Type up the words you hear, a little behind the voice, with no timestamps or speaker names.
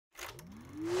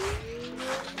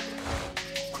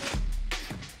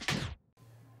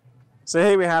So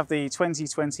here we have the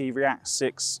 2020 React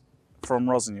 6 from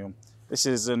Rossignol. This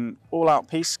is an all-out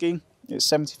piste ski. It's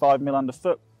 75mm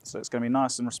underfoot, so it's going to be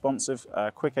nice and responsive,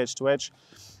 quick edge to edge.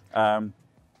 It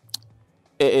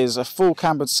is a full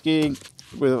cambered ski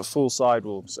with a full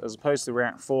sidewall. So as opposed to the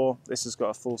React 4, this has got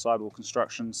a full sidewall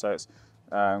construction, so it's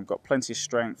got plenty of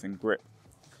strength and grip.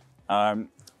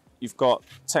 You've got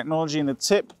technology in the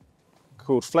tip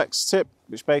called Flex Tip,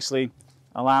 which basically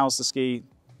allows the ski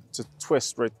to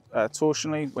twist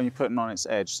torsionally when you're putting on its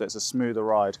edge, so it's a smoother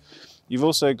ride. You've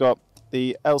also got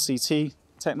the LCT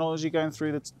technology going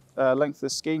through the length of the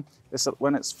ski.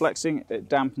 When it's flexing, it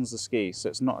dampens the ski, so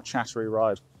it's not a chattery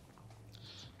ride.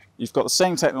 You've got the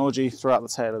same technology throughout the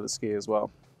tail of the ski as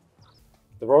well.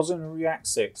 The Rossignol React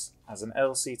 6 has an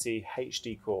LCT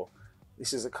HD core.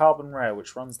 This is a carbon rail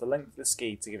which runs the length of the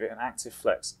ski to give it an active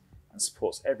flex and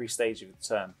supports every stage of the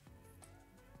turn.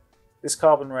 This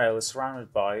carbon rail is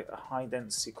surrounded by a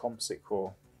high-density composite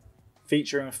core.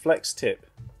 Featuring a flex tip,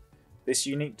 this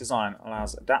unique design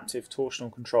allows adaptive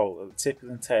torsional control at the tip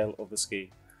and tail of the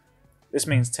ski. This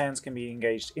means turns can be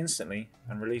engaged instantly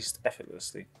and released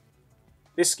effortlessly.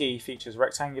 This ski features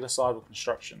rectangular sidewall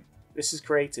construction. This is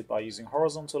created by using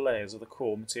horizontal layers of the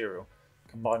core material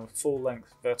combined with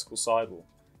full-length vertical sidewall.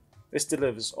 This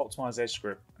delivers optimized edge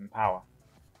grip and power.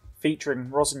 Featuring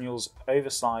Rossignol's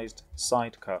oversized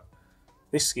side cut,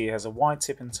 this ski has a wide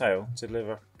tip and tail to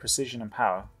deliver precision and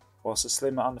power, whilst a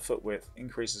slimmer underfoot width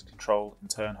increases control and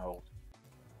turn hold.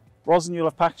 Rossignol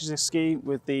have packaged this ski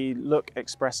with the Look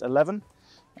Express 11.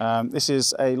 This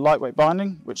is a lightweight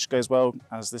binding, which goes well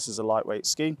as this is a lightweight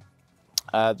ski.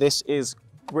 This is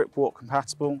grip walk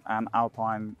compatible and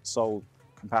alpine sole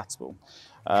compatible.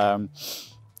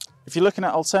 If you're looking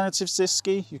at alternatives to this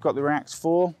ski, you've got the React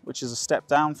 4, which is a step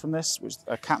down from this, which is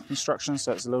a cap construction,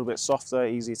 so it's a little bit softer,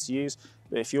 easier to use.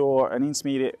 But if you're an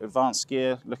intermediate advanced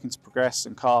skier looking to progress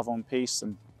and carve on piste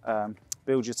and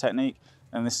build your technique,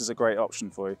 then this is a great option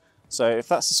for you. So if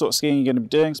that's the sort of skiing you're going to be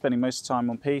doing, spending most of the time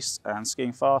on piste and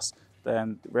skiing fast,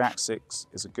 then the React 6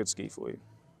 is a good ski for you.